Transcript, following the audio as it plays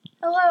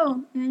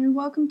Hello, and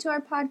welcome to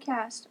our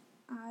podcast.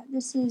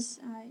 This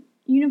is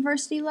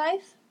University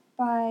Life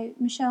by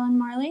Michelle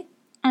and Marlee.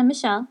 I'm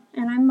Michelle.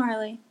 And I'm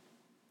Marlee.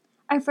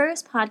 Our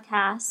first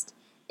podcast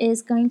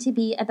is going to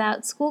be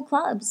about school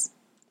clubs.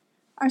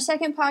 Our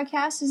second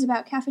podcast is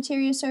about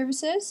cafeteria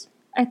services.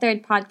 Our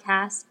third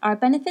podcast are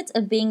benefits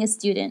of being a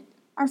student.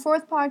 Our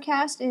fourth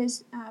podcast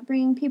is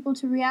bringing people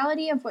to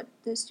reality of what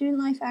the student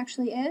life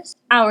actually is.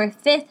 Our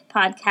fifth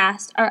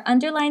podcast are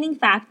underlining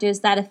factors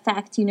that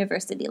affect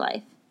university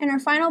life. And our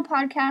final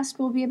podcast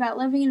will be about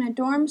living in a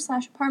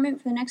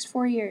dorm/apartment for the next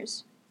 4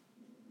 years.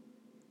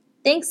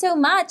 Thanks so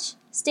much.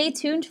 Stay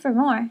tuned for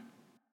more.